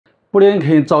布林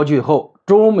肯遭拒后，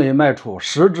中美迈出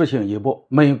实质性一步，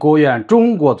美国务院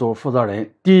中国组负责人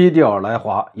低调来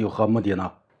华有何目的呢？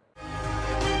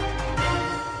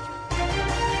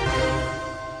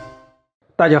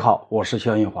大家好，我是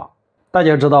肖云华。大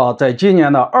家知道，在今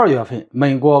年的2月份，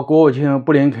美国国务卿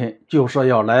布林肯就说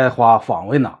要来华访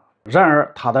问了。然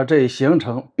而，他的这一行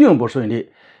程并不顺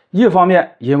利。一方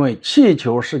面，因为气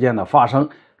球事件的发生，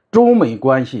中美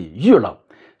关系遇冷，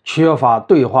缺乏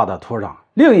对话的土壤；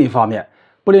另一方面，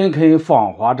布林肯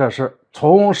访华这事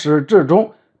从始至终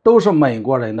都是美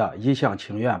国人的一厢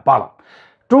情愿罢了。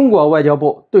中国外交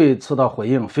部对此的回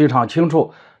应非常清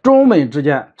楚，中美之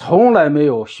间从来没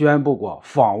有宣布过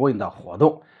访问的活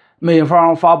动，美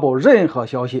方发布任何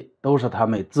消息都是他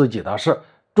们自己的事，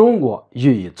中国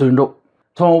予以尊重。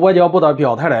从外交部的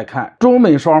表态来看，中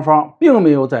美双方并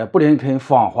没有在布林肯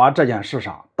访华这件事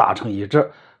上达成一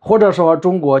致，或者说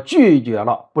中国拒绝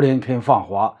了布林肯访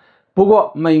华。不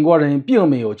过美国人并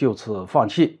没有就此放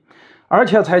弃，而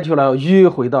且采取了迂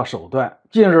回的手段。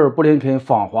近日布林肯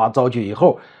访华遭拒以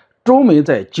后，中美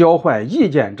在交换意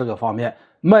见这个方面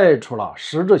迈出了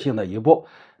实质性的一步。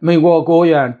美国国务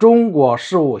院中国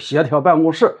事务协调办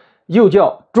公室，又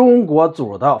叫中国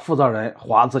组的负责人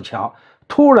华自强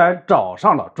突然找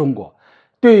上了中国。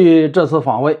对于这次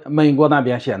访问，美国那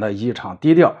边显得异常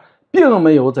低调，并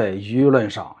没有在舆论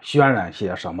上渲染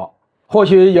些什么。或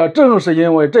许也正是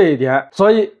因为这一点，所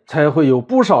以才会有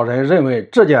不少人认为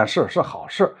这件事是好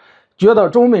事，觉得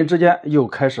中美之间又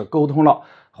开始沟通了。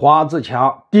华自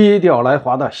强低调来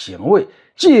华的行为，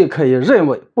既可以认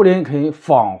为布林肯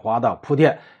访华的铺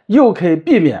垫，又可以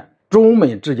避免中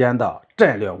美之间的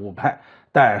战略误判，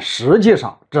但实际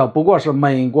上这不过是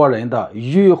美国人的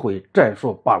迂回战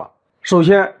术罢了。首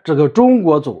先，这个中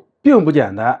国组并不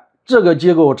简单。这个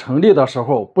机构成立的时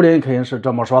候，布林肯是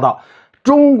这么说的：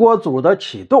中国组的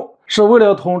启动是为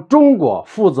了同中国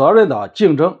负责任的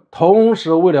竞争，同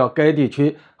时为了该地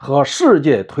区和世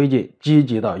界推进积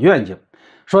极的愿景。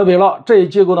说白了，这一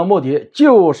机构的目的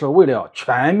就是为了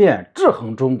全面制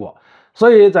衡中国。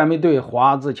所以咱们对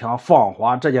华自强访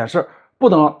华这件事不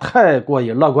能太过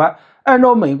于乐观。按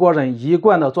照美国人一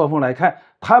贯的作风来看，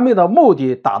他们的目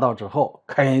的达到之后，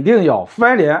肯定要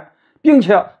翻脸，并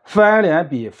且翻脸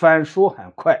比翻书还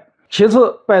快。其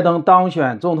次，拜登当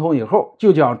选总统以后，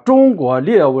就将中国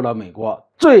列为了美国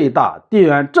最大地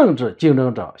缘政治竞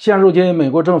争者。现如今，美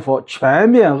国政府全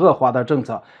面恶化的政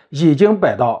策已经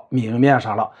摆到明面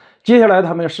上了。接下来，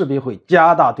他们势必会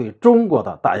加大对中国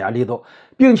的打压力度，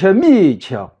并且密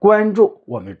切关注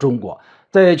我们中国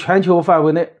在全球范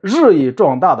围内日益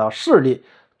壮大的势力，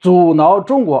阻挠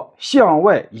中国向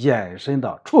外延伸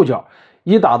的触角，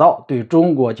以达到对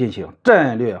中国进行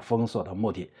战略封锁的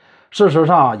目的。事实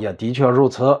上也的确如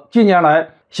此。近年来，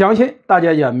相信大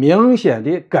家也明显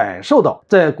地感受到，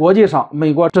在国际上，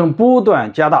美国正不断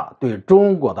加大对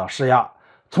中国的施压。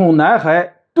从南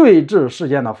海对峙事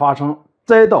件的发生，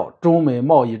再到中美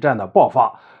贸易战的爆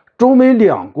发，中美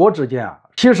两国之间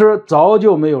其实早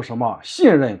就没有什么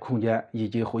信任空间以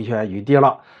及回旋余地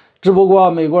了。只不过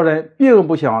美国人并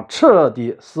不想彻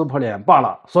底撕破脸罢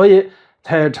了，所以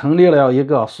才成立了一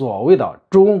个所谓的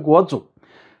中国组，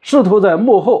试图在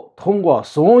幕后通过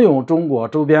怂恿中国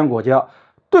周边国家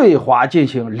对华进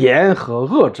行联合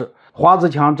遏制。华自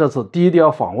强这次低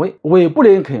调访问，为布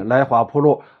林肯来华铺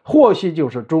路，或许就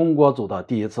是中国组的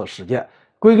第一次实践。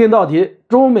归根到底，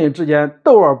中美之间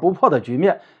斗而不破的局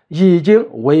面已经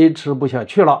维持不下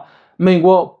去了。美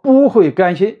国不会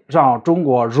甘心让中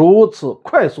国如此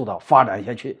快速的发展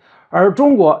下去，而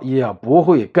中国也不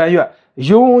会甘愿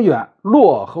永远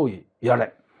落后于别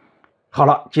人。好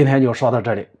了，今天就说到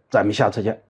这里，咱们下次见。